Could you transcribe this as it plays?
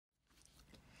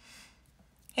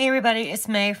Hey everybody, it's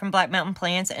Mae from Black Mountain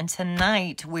Plants, and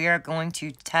tonight we are going to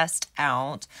test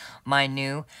out my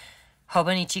new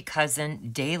Hobonichi Cousin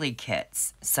Daily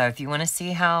kits. So if you want to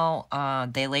see how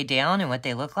they lay down and what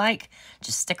they look like,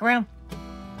 just stick around.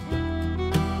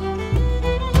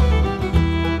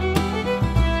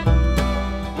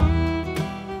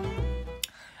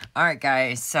 Alright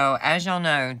guys, so as y'all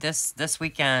know, this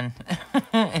weekend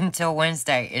until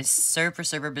Wednesday is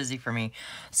super busy for me.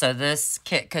 So this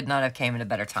kit could not have came at a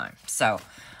better time. So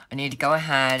I need to go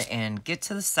ahead and get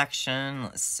to the section.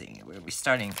 Let's see, we'll be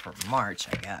starting for March,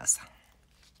 I guess.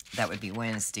 That would be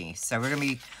Wednesday. So we're going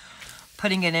to be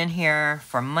putting it in here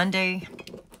for Monday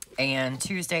and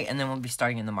Tuesday, and then we'll be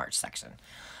starting in the March section.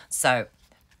 So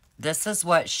this is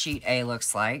what sheet A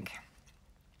looks like.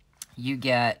 You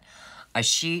get a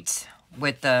sheet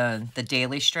with the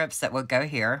daily strips that will go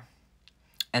here,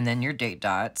 and then your date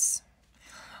dots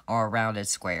or rounded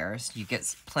squares. You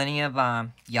get plenty of,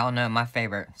 y'all know my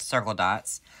favorite, circle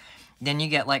dots. Then you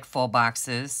get like full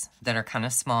boxes that are kind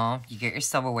of small. You get your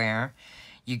silverware.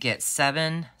 You get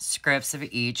 7 scripts of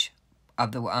each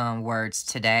of the words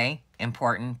today,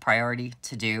 important, priority,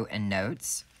 to do, and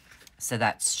notes. So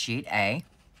that's sheet A.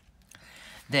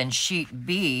 Then sheet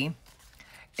B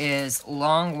is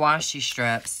long washi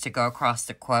strips to go across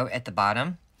the quote at the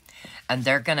bottom, and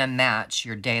they're gonna match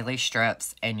your daily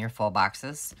strips and your full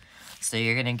boxes. So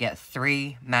you're gonna get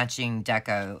 3 matching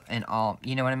deco and all,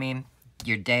 you know what I mean?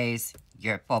 Your days,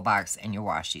 your full box, and your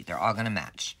washi, they're all gonna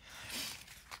match.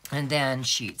 And then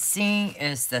sheet C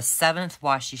is the 7th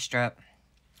washi strip.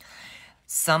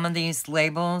 Some of these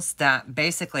labels that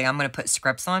basically I'm gonna put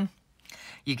scripts on.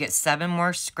 You get 7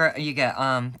 more script. You get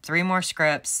 3 more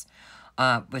scripts.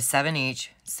 With 7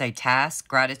 each, say task,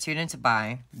 gratitude, and to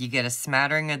buy. You get a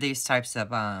smattering of these types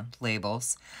of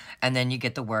labels, and then you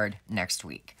get the word next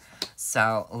week.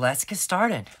 So let's get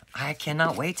started. I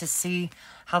cannot wait to see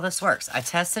how this works. I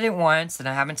tested it once, and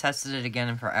I haven't tested it again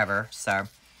in forever, so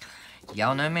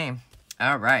y'all know me.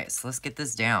 All right, so let's get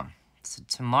this down. So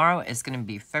tomorrow is going to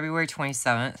be February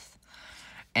 27th,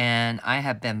 and I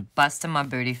have been busting my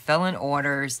booty, filling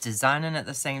orders, designing at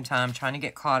the same time, trying to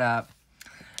get caught up.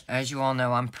 As you all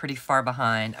know, I'm pretty far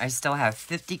behind. I still have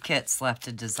 50 kits left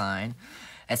to design.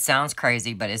 It sounds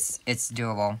crazy, but it's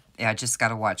doable. Yeah, I just got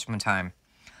to watch my time.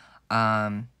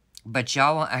 But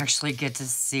y'all will actually get to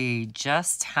see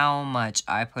just how much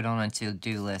I put on a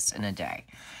to-do list in a day.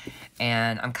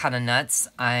 And I'm kind of nuts.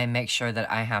 I make sure that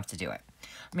I have to do it.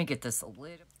 Let me get this a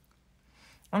little...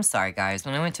 I'm sorry, guys.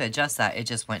 When I went to adjust that, it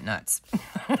just went nuts.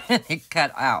 It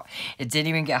cut out. It didn't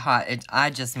even get hot. I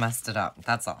just messed it up.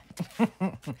 That's all.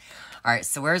 Alright,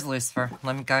 so where's Lucifer?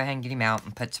 Let me go ahead and get him out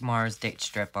and put tomorrow's date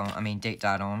strip on. Date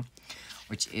dot on,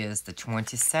 which is the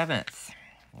 27th.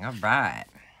 Alright.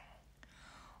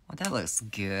 Well, that looks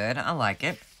good. I like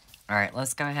it. Alright,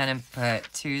 let's go ahead and put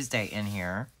Tuesday in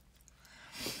here.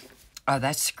 Oh,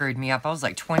 that screwed me up. I was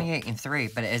like 28 and 3,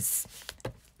 but it's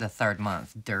the 3rd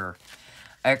month. Durr.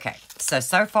 Okay, so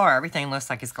far everything looks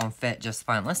like it's gonna fit just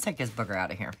fine. Let's take this booger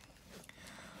out of here.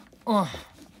 Oh,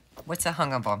 what's that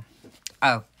hung up on?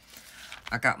 Oh,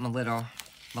 I got my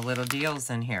little deals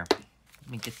in here.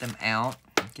 Let me get them out.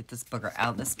 Get this booger out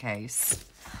of this case,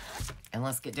 and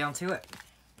let's get down to it.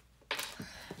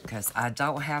 Because I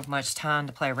don't have much time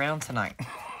to play around tonight.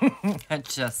 I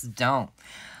just don't.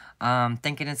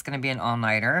 Thinking it's gonna be an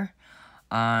all-nighter.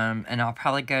 And I'll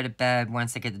probably go to bed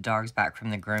once I get the dogs back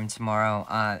from the groom tomorrow.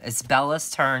 It's Bella's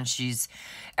turn. She's,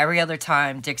 every other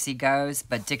time Dixie goes,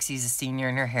 but Dixie's a senior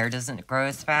and her hair doesn't grow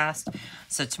as fast.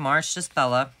 So tomorrow's just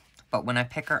Bella, but when I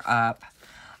pick her up,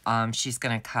 she's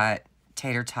going to cut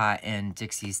Tater Tot and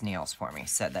Dixie's nails for me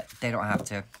so that they don't have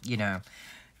to, you know,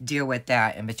 deal with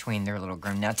that in between their little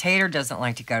groom. Now, Tater doesn't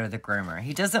like to go to the groomer.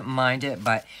 He doesn't mind it,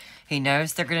 but he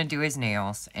knows they're going to do his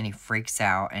nails, and he freaks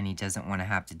out, and he doesn't want to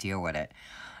have to deal with it.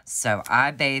 So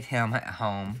I bathe him at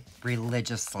home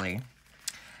religiously,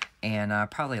 and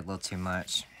probably a little too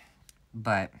much,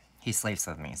 but he sleeps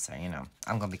with me, so, you know,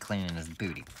 I'm going to be cleaning his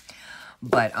booty.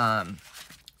 But,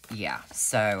 yeah,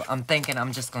 so I'm thinking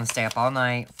I'm just going to stay up all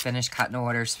night, finish cutting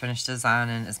orders, finish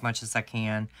designing as much as I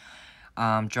can,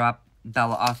 drop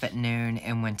Bella off at noon,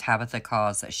 and when Tabitha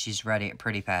calls that she's ready at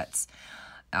Pretty Pets,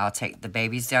 I'll take the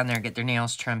babies down there, get their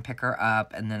nails trimmed, pick her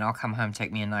up, and then I'll come home,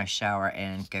 take me a nice shower,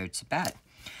 and go to bed.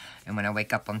 And when I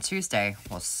wake up on Tuesday,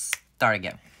 we'll start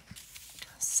again.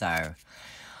 So,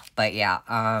 but yeah,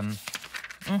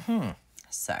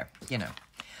 so, you know,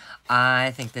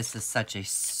 I think this is such a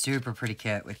super pretty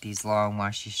kit with these long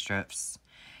washi strips.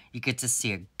 You get to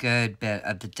see a good bit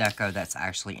of the deco that's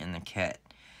actually in the kit.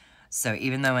 So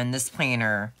even though in this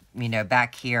planner, you know,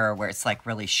 back here where it's like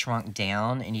really shrunk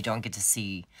down and you don't get to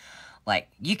see, like,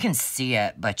 you can see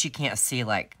it, but you can't see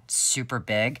like super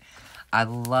big. I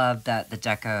love that the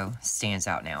deco stands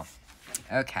out now.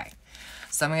 Okay,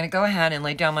 so I'm going to go ahead and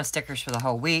lay down my stickers for the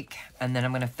whole week, and then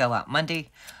I'm going to fill out Monday,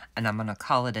 and I'm going to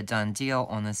call it a done deal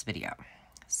on this video.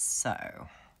 So,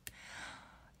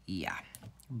 yeah.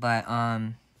 But,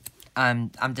 I'm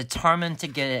determined to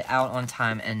get it out on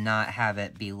time and not have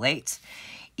it be late.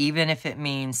 Even if it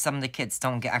means some of the kids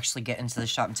don't actually get into the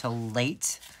shop until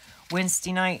late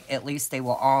Wednesday night, at least they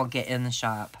will all get in the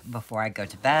shop before I go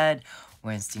to bed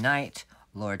Wednesday night,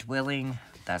 Lord willing.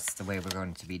 That's the way we're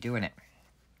going to be doing it.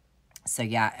 So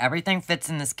yeah, everything fits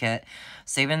in this kit.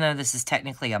 So even though this is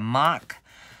technically a mock,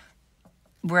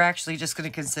 we're actually just going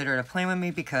to consider it a plan with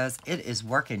me because it is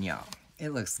working, y'all. It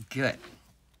looks good.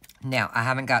 Now, I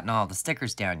haven't gotten all the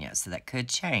stickers down yet, so that could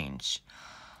change.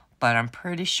 But I'm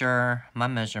pretty sure my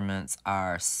measurements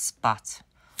are spot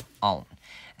on.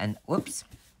 And, whoops,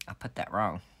 I put that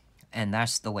wrong. And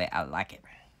that's the way I like it.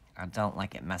 I don't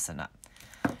like it messing up.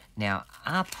 Now,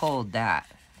 I pulled that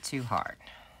too hard.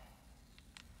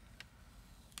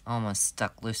 Almost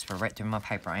stuck lucifer right through my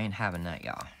paper. I ain't having that,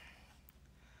 y'all.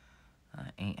 I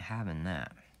ain't having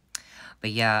that.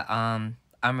 But yeah,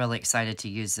 I'm really excited to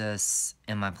use this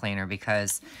in my planner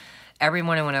because every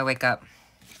morning when I wake up,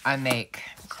 I make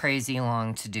crazy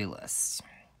long to-do lists.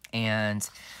 And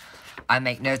I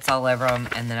make notes all over them,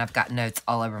 and then I've got notes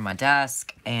all over my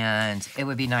desk, and it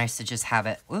would be nice to just have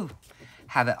it,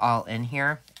 have it all in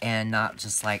here and not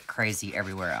just like crazy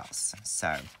everywhere else. So,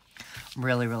 I'm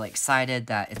really, really excited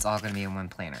that it's all going to be in one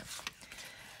planner.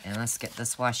 And let's get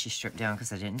this washi strip down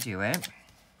because I didn't do it.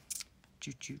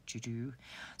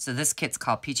 So this kit's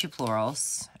called Peachy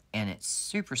Florals, and it's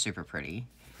super, super pretty.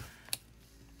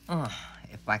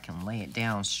 If I can lay it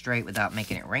down straight without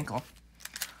making it wrinkle.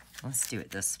 Let's do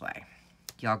it this way.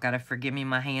 Y'all gotta forgive me,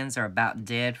 my hands are about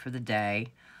dead for the day.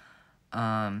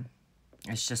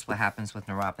 It's just what happens with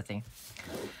neuropathy.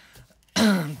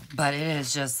 But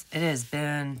it has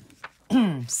been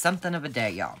something of a day,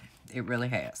 y'all. It really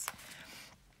has.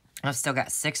 I've still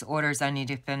got 6 orders I need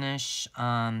to finish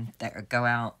that go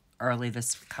out early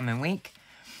this coming week.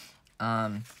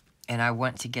 And I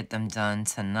want to get them done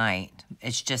tonight.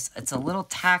 It's a little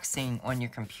taxing on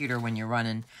your computer when you're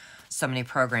running so many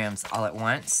programs all at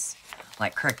once,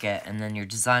 like Cricut, and then you're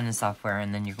designing software,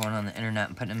 and then you're going on the internet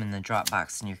and putting them in the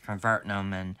Dropbox, and you're converting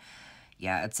them, and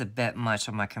yeah, it's a bit much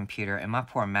on my computer. And my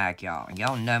poor Mac, y'all.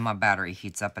 Y'all know my battery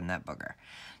heats up in that booger.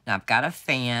 Now, I've got a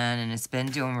fan, and it's been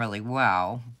doing really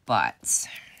well, but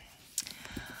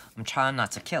I'm trying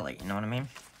not to kill it, you know what I mean?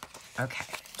 Okay,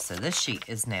 so this sheet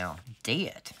is now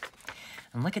dead.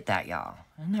 And look at that, y'all.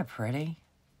 Isn't that pretty?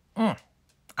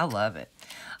 I love it.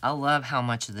 I love how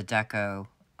much of the deco,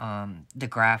 the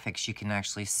graphics you can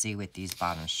actually see with these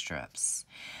bottom strips.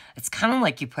 It's kind of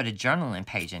like you put a journaling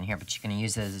page in here, but you can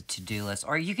use it as a to-do list.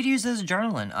 Or you could use it as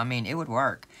journaling. I mean, it would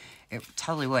work. It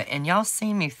totally would. And y'all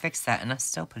seen me fix that, and I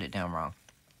still put it down wrong.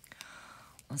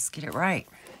 Let's get it right.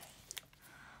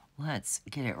 Let's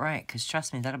get it right, because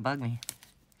trust me, that'll bug me.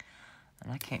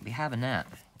 And I can't be having that.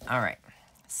 All right.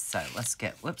 So, let's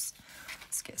get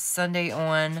Sunday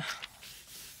on.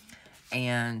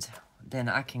 And then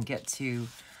I can get to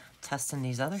testing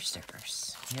these other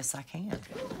stickers. Yes, I can.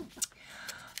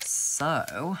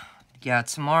 So, yeah,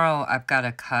 tomorrow I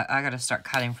gotta start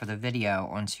cutting for the video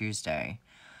on Tuesday.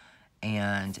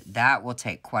 And that will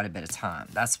take quite a bit of time.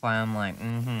 That's why I'm like,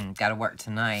 gotta work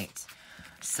tonight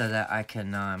so that I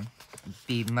can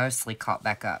be mostly caught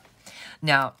back up.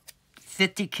 Now,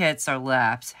 50 kits are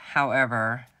left.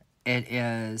 However, it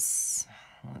is,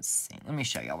 let's see, let me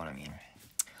show y'all what I mean.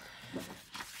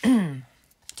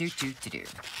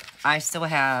 I still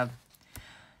have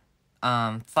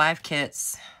 5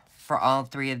 kits for all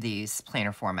 3 of these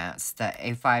planner formats. The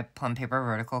A5 Plum Paper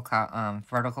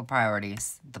Vertical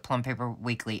Priorities, the Plum Paper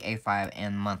Weekly A5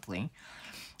 and Monthly,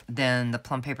 then the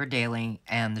Plum Paper Daily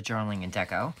and the Journaling and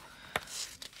Deco.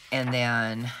 And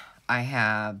then I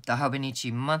have the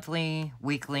Hobonichi Monthly,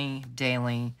 Weekly,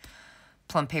 Daily,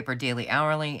 Plum Paper Daily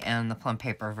Hourly, and the Plum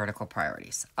Paper Vertical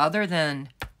Priorities. Other than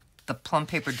the Plum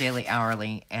Paper Daily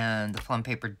Hourly and the Plum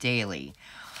Paper Daily,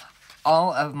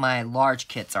 all of my large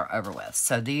kits are over with.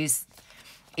 So these,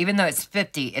 even though it's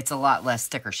 50, it's a lot less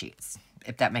sticker sheets,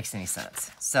 if that makes any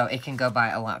sense. So it can go by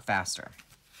a lot faster.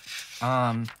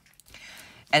 And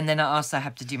then I also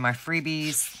have to do my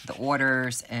freebies, the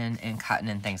orders, and cutting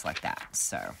and things like that.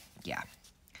 So, yeah.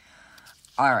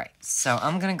 Alright, so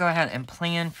I'm going to go ahead and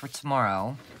plan for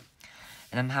tomorrow.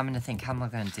 And I'm having to think, how am I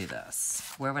going to do this?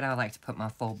 Where would I like to put my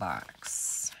full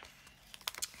box?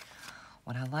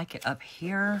 Would I like it up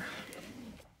here?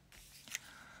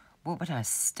 What would I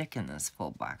stick in this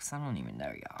full box? I don't even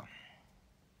know, y'all.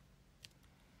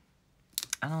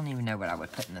 I don't even know what I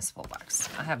would put in this full box.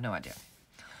 I have no idea.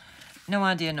 No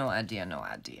idea, no idea, no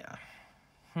idea.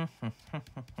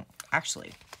 Actually,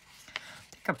 I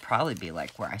think it'd probably be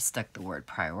like where I stuck the word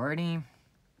priority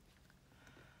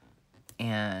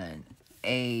and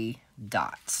a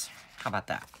dot. How about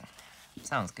that?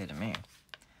 Sounds good to me.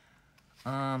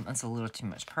 That's a little too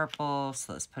much purple,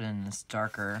 so let's put in this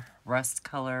darker rust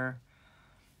color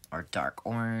or dark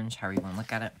orange, however you want to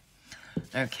look at it.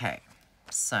 Okay,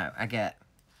 so I get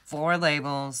 4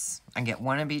 labels. I get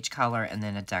 1 of each color and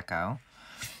then a deco.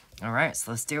 All right,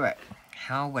 so let's do it.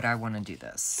 How would I want to do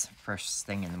this first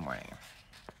thing in the morning?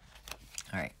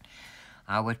 All right,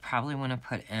 I would probably want to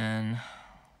put in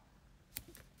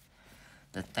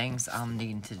the things I'll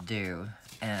need to do,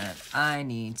 and I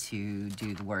need to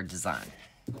do the word design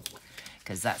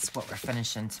because that's what we're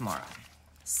finishing tomorrow.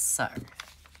 So,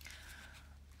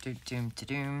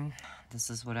 this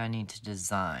is what I need to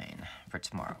design for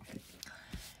tomorrow.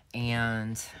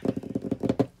 And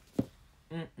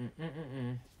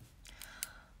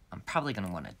I'm probably going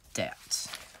to want a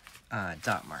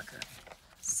dot marker.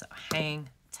 So hang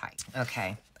tight.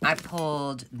 Okay, I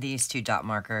pulled these 2 dot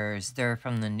markers. They're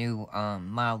from the new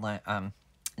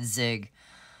Zig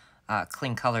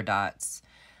clean color dots.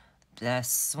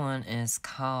 This one is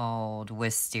called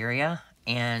Wisteria,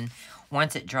 and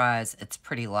once it dries, it's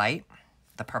pretty light.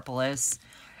 The purple is.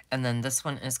 And then this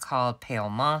one is called Pale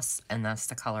Moss, and that's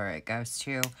the color it goes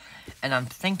to. And I'm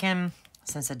thinking,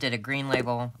 since I did a green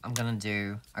label, I'm going to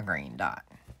do a green dot.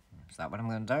 Is that what I'm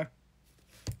going to do?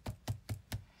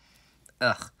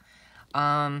 Ugh.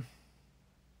 I'm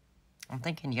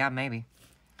thinking, yeah, maybe.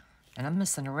 And I'm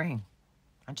missing a ring.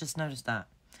 I just noticed that.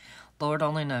 Lord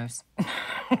only knows.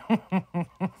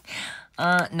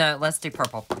 No, let's do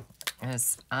purple.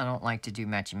 Because I don't like to do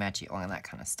matchy-matchy, all of that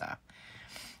kind of stuff.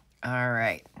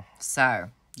 Alright,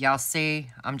 so, y'all see,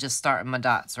 I'm just starting my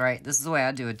dots, right? This is the way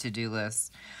I do a to-do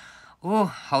list. Ooh,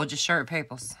 hold your shirt,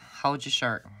 peoples. Hold your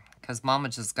shirt. Because mama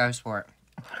just goes for it.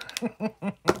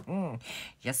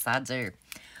 Yes, I do.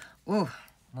 Ooh,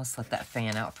 let's let that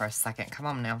fan out for a second. Come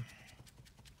on now.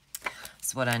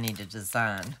 That's what I need to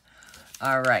design.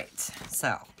 Alright,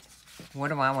 so, what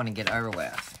do I want to get over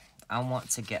with? I want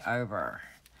to get over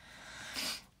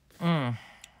the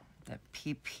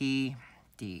PP...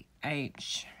 the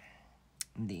H,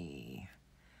 the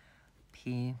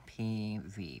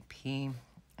PPVP,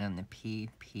 and the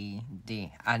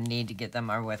PPD. I need to get them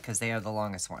over with because they are the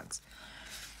longest ones.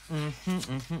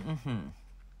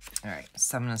 Alright,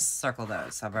 so I'm going to circle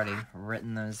those. I've already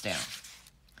written those down.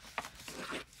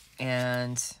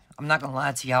 And I'm not going to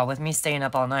lie to y'all, with me staying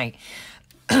up all night,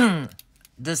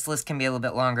 this list can be a little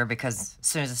bit longer because as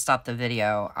soon as I stop the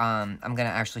video, I'm going to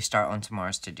actually start on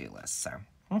tomorrow's to-do list, so...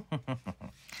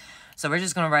 So we're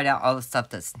just going to write out all the stuff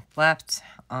that's left.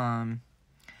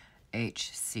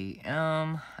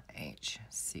 HCM,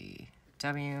 HCW,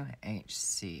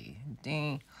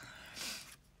 HCD.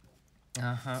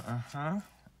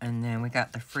 And then we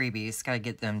got the freebies. Got to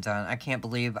get them done. I can't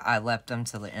believe I left them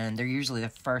till the end. They're usually the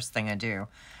first thing I do.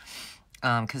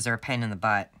 Because they're a pain in the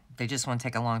butt. They just want to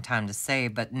take a long time to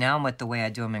save. But now with the way I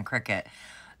do them in Cricut,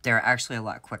 they're actually a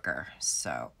lot quicker.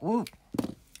 So, ooh.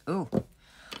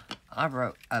 I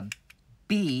wrote a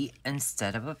B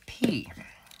instead of a P.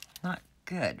 Not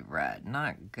good, Red.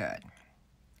 Not good.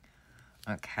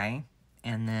 Okay.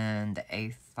 And then the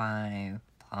A5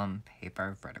 plum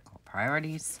paper vertical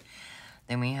priorities.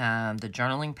 Then we have the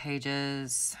journaling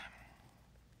pages.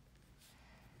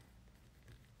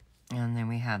 And then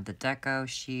we have the deco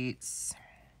sheets.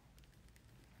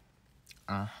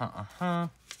 And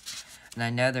I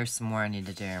know there's some more I need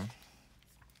to do.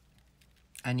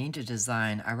 I need to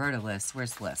design. I wrote a list.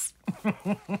 Where's the list?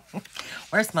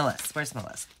 Where's my list? Where's my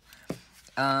list?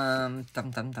 Oh,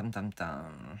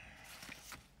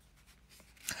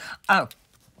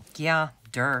 yeah,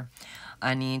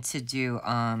 I need to do,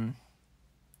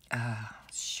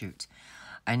 shoot.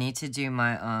 I need to do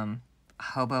my,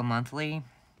 Hobo March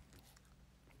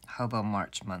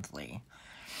monthly.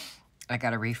 I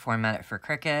gotta reformat it for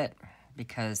Cricut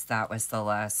because that was the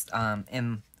last,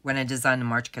 when I designed the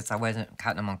March kits, I wasn't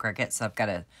cutting them on Cricut, so I've got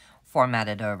to format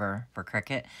it over for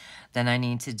Cricut. Then I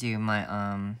need to do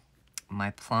my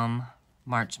my Plum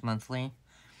March monthly.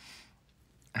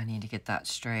 I need to get that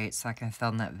straight so I can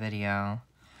film that video.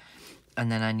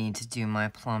 And then I need to do my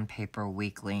Plum Paper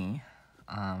weekly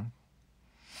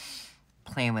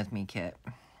Playing With Me kit.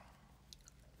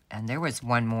 And there was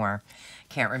one more.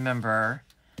 Can't remember.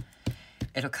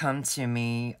 It'll come to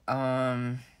me.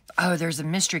 Oh, there's a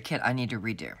mystery kit I need to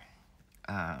redo.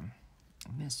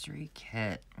 Mystery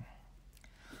kit.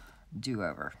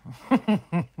 Do-over.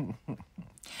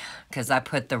 Because I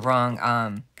put the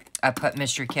wrong, I put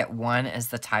Mystery Kit 1 as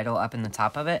the title up in the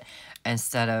top of it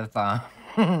instead of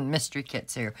Mystery Kit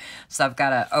 2. So I've got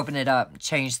to open it up,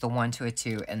 change the 1 to a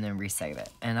 2, and then resave it.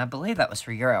 And I believe that was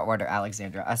for your order,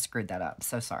 Alexandra. I screwed that up.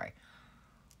 So sorry.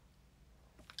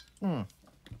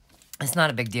 It's not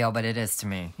a big deal, but it is to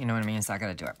me. You know what I mean? So I got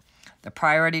to do it. The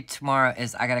priority tomorrow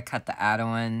is I got to cut the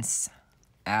add-ons.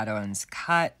 Add-ons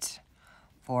cut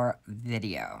for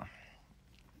video.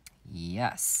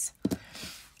 Yes.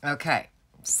 Okay.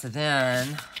 So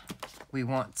then we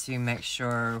want to make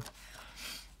sure,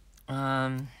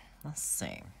 let's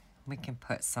see. We can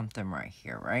put something right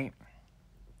here, right?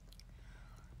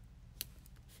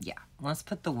 Yeah. Let's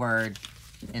put the word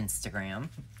Instagram.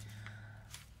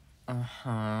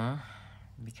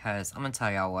 Because I'm going to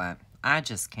tell y'all what. I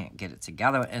just can't get it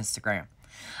together with Instagram.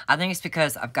 I think it's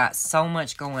because I've got so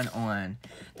much going on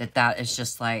that is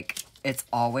just like, it's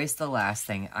always the last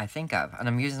thing I think of. And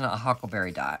I'm using a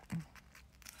Huckleberry dot.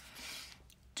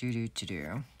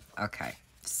 Okay.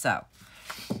 So,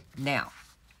 now,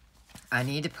 I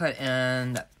need to put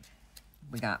in,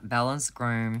 we got Bella's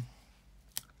Groom.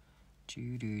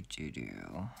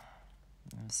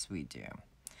 Yes, we do.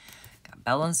 Got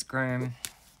Bella's Groom.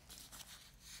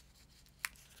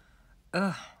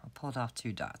 Ugh, I pulled off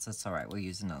 2 dots. That's all right. We'll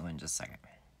use another one in just a second.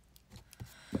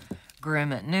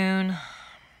 Groom at noon.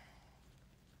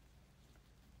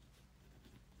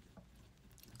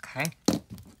 Okay.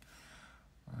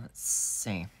 Let's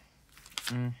see.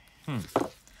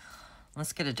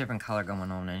 Let's get a different color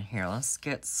going on in here. Let's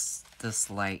get this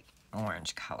light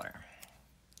orange color.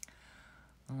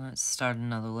 Let's start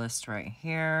another list right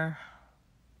here.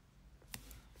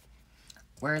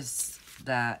 Where's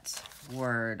that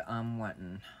word I'm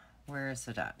wanting? Where is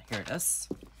it at? Here it is.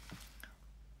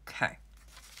 Okay.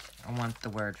 I want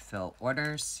the word fill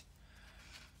orders.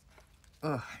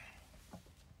 Ugh.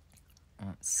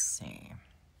 Let's see.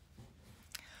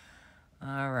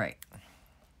 All right.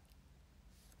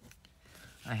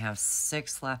 I have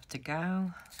 6 left to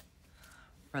go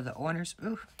for the orders.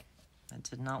 Ooh, that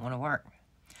did not want to work.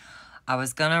 I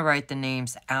was going to write the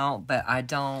names out, but I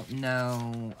don't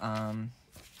know.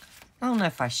 I don't know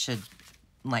if I should,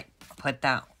 like, put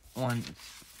that on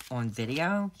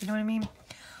video. You know what I mean?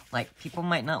 Like, people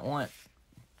might not want,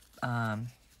 I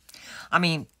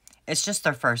mean, it's just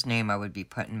their first name I would be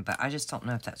putting, but I just don't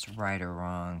know if that's right or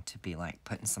wrong to be, like,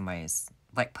 putting somebody's,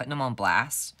 like, putting them on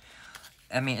blast.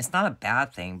 I mean, it's not a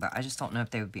bad thing, but I just don't know if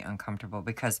they would be uncomfortable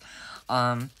because,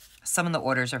 some of the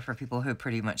orders are for people who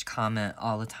pretty much comment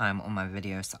all the time on my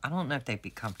videos, so I don't know if they'd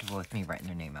be comfortable with me writing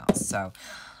their name out. So,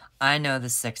 I know the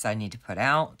 6 I need to put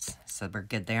out, so we're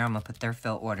good there. I'm going to put their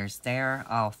fill orders there.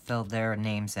 I'll fill their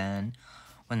names in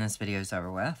when this video is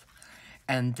over with.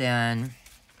 And then,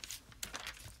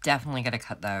 definitely got to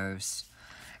cut those.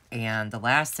 And the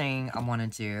last thing I want to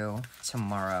do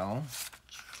tomorrow,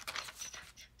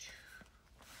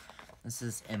 this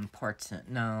is important.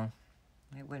 No,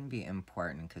 it wouldn't be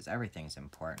important because everything's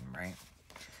important, right?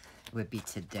 It would be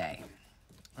today.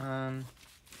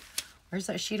 Where's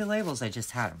that sheet of labels I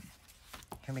just had them?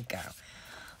 Here we go.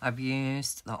 I've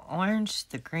used the orange,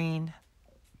 the green,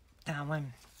 that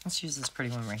one. Let's use this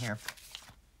pretty one right here.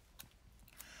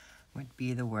 Would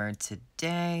be the word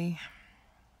today.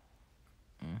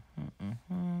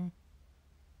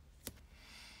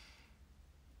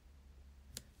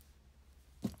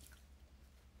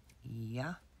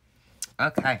 Yeah.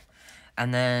 Okay.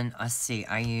 And then, let's see,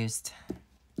 I used,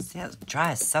 see, that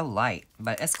dry is so light,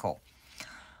 but it's cool.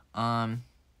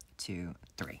 2,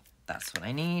 3. That's what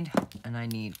I need. And I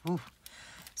need, ooh,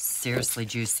 seriously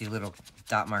juicy little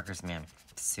dot markers, man.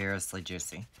 Seriously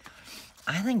juicy.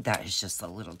 I think that is just a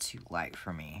little too light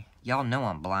for me. Y'all know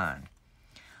I'm blind.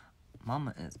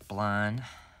 Mama is blind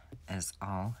as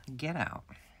all get out.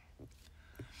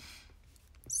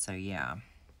 So, yeah.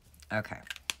 Okay.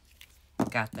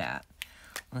 Got that.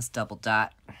 Let's double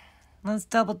dot. Let's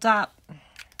double dot.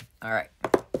 All right.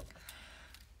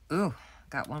 Ooh,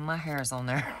 got one of my hairs on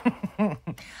there.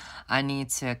 I need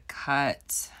to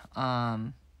cut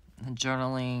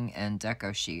journaling and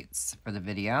deco sheets for the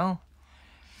video.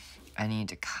 I need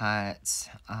to cut,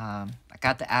 I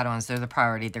got the add-ons. They're the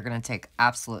priority. They're going to take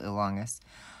absolutely the longest.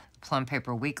 Plum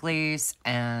paper weeklies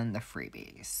and the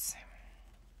freebies.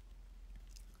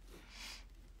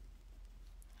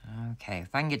 Okay, if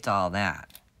I can get to all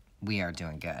that, we are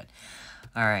doing good.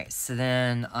 All right, so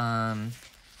then,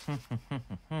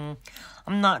 I'm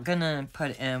not gonna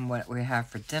put in what we have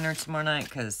for dinner tomorrow night,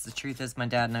 because the truth is my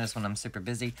dad knows when I'm super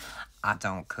busy, I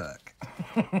don't cook.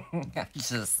 I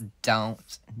just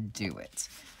don't do it.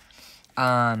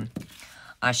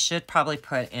 I should probably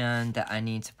put in that I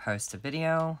need to post a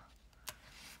video.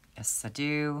 Yes, I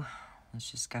do.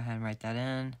 Let's just go ahead and write that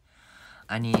in.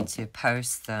 I need to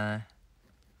post the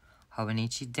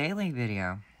Hobonichi Daily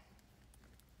video.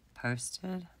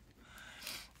 Posted.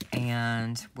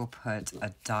 And we'll put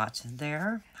a dot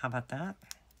there. How about that?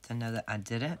 To know that I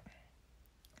did it.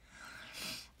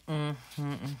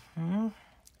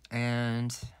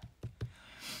 And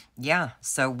yeah,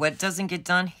 so what doesn't get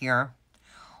done here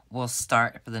will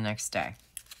start for the next day.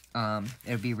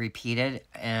 It'll be repeated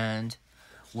and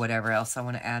whatever else I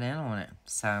want to add in on it.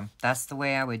 So that's the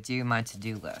way I would do my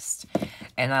to-do list.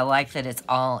 And I like that it's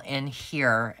all in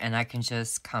here and I can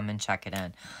just come and check it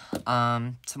in.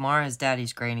 Tomorrow is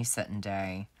Daddy's granny sitting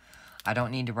day. I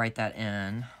don't need to write that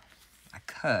in. I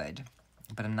could,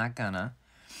 but I'm not gonna.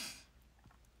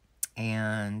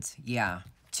 And yeah,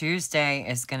 Tuesday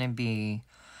is gonna be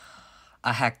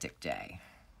a hectic day.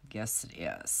 Yes, it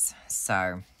is.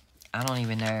 So I don't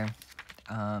even know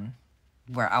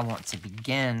where I want to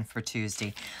begin for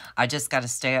Tuesday. I just got to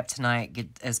stay up tonight, get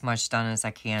as much done as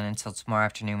I can until tomorrow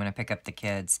afternoon when I pick up the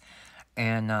kids.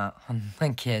 And my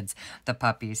kids, the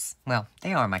puppies, well,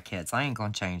 they are my kids. I ain't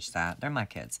going to change that. They're my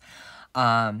kids.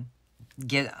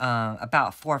 Get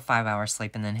about 4 or 5 hours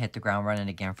sleep and then hit the ground running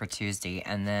again for Tuesday.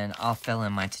 And then I'll fill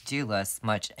in my to-do list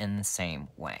much in the same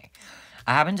way.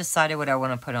 I haven't decided what I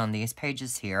want to put on these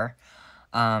pages here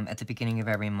at the beginning of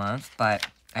every month, but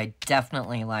I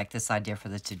definitely like this idea for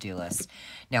the to-do list.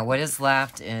 Now, what is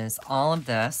left is all of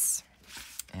this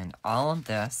and all of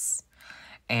this.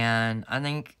 And I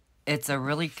think it's a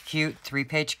really cute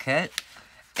 3-page kit.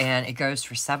 And it goes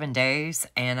for 7 days.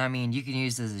 And, I mean, you can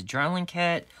use it as a journaling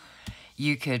kit.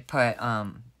 You could put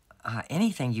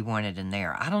anything you wanted in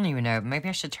there. I don't even know. Maybe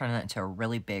I should turn that into a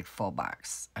really big full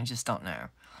box. I just don't know.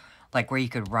 Like where you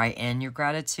could write in your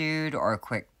gratitude or a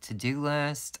quick to-do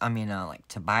list. I mean, like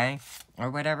to buy or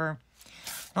whatever.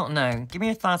 I don't know. Give me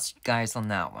your thoughts, guys, on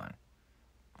that one.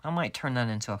 I might turn that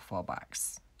into a full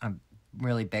box. A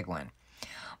really big one.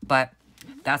 But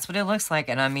that's what it looks like.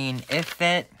 And I mean, it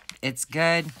fit. It's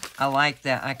good. I like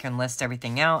that I can list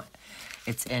everything out.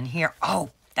 It's in here.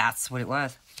 Oh, that's what it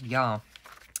was. Y'all.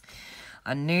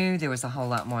 I knew there was a whole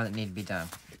lot more that needed to be done.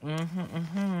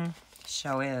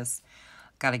 Show is.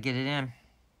 Got to get it in.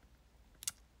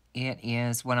 It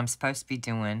is what I'm supposed to be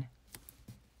doing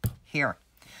here.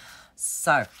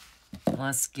 So,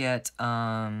 let's get,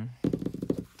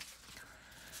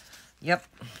 yep.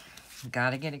 Got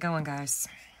to get it going, guys.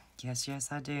 Yes,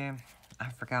 yes, I do. I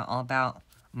forgot all about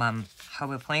my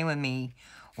Hobo playing with me,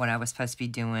 what I was supposed to be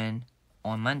doing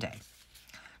on Monday.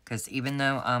 Because even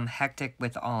though I'm hectic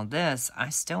with all this, I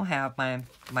still have my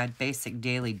basic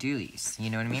daily duties.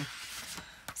 You know what I mean?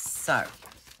 So,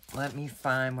 let me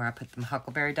find where I put them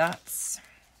huckleberry dots.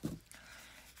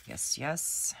 Yes,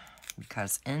 yes.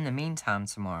 Because in the meantime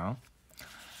tomorrow,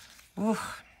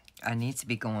 I need to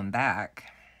be going back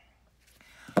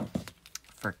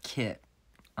for Kit.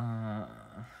 Nah,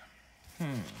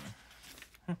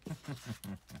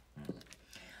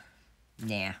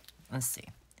 let's see.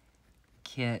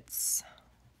 Kits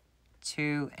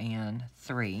 2 and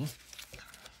 3.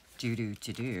 Do.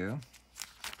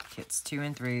 Kits 2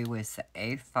 and 3 with the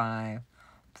A5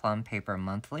 Plum Paper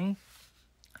Monthly,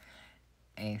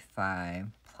 A5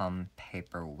 Plum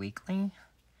Paper Weekly,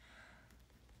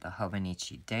 the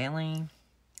Hobonichi Daily,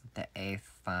 the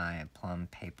A5 Plum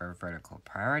Paper Vertical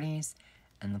Priorities,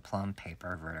 and the Plum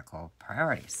Paper Vertical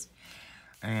Priorities.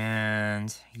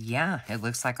 And yeah, it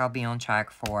looks like I'll be on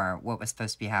track for what was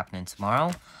supposed to be happening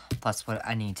tomorrow, plus what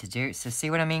I need to do. So see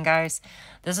what I mean, guys?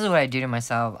 This is what I do to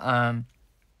myself. I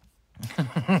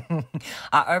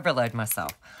overload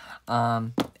myself.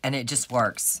 And it just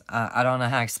works. I don't know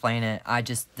how to explain it.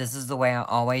 This is the way I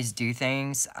always do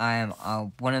things. I am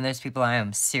one of those people. I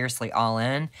am seriously all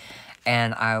in.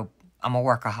 And I'm a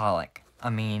workaholic. I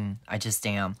mean, I just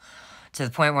am. To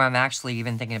the point where I'm actually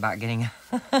even thinking about getting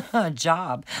a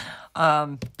job.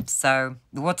 So,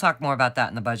 we'll talk more about that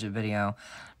in the budget video.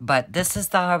 But this is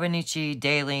the Hobonichi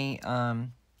Daily, the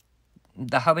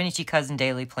Hobonichi Cousin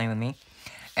Daily Play With Me.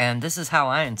 And this is how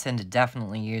I intend to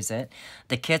definitely use it.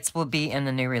 The kits will be in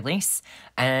the new release.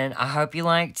 And I hope you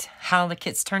liked how the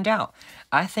kits turned out.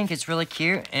 I think it's really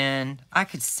cute. And I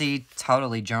could see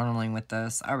totally journaling with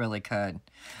this. I really could.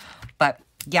 But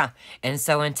yeah, and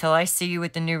so until I see you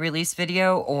with the new release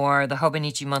video or the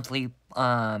Hobonichi monthly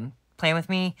Plan With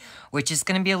Me, which is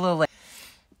going to be a little late.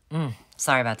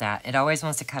 Sorry about that. It always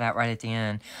wants to cut out right at the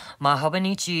end. My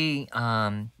Hobonichi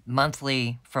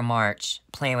monthly for March,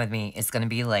 Plan With Me, is going to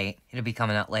be late. It'll be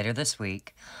coming out later this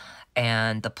week.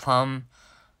 And the Plum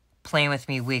Plan With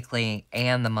Me weekly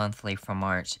and the monthly for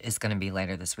March is going to be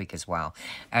later this week as well.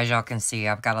 As y'all can see,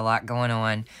 I've got a lot going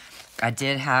on. I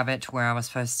did have it to where I was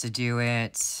supposed to do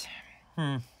it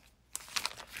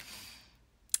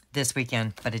this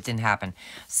weekend, but it didn't happen.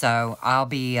 So I'll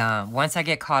be, once I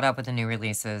get caught up with the new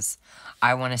releases,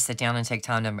 I want to sit down and take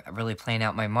time to really plan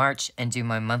out my March and do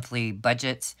my monthly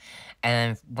budget.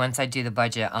 And once I do the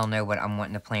budget, I'll know what I'm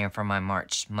wanting to plan for my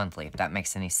March monthly, if that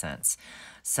makes any sense.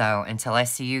 So until I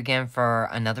see you again for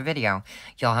another video,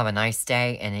 y'all have a nice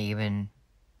day, and even,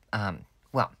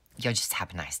 well, y'all just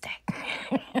have a nice day.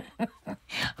 All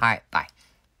right, bye.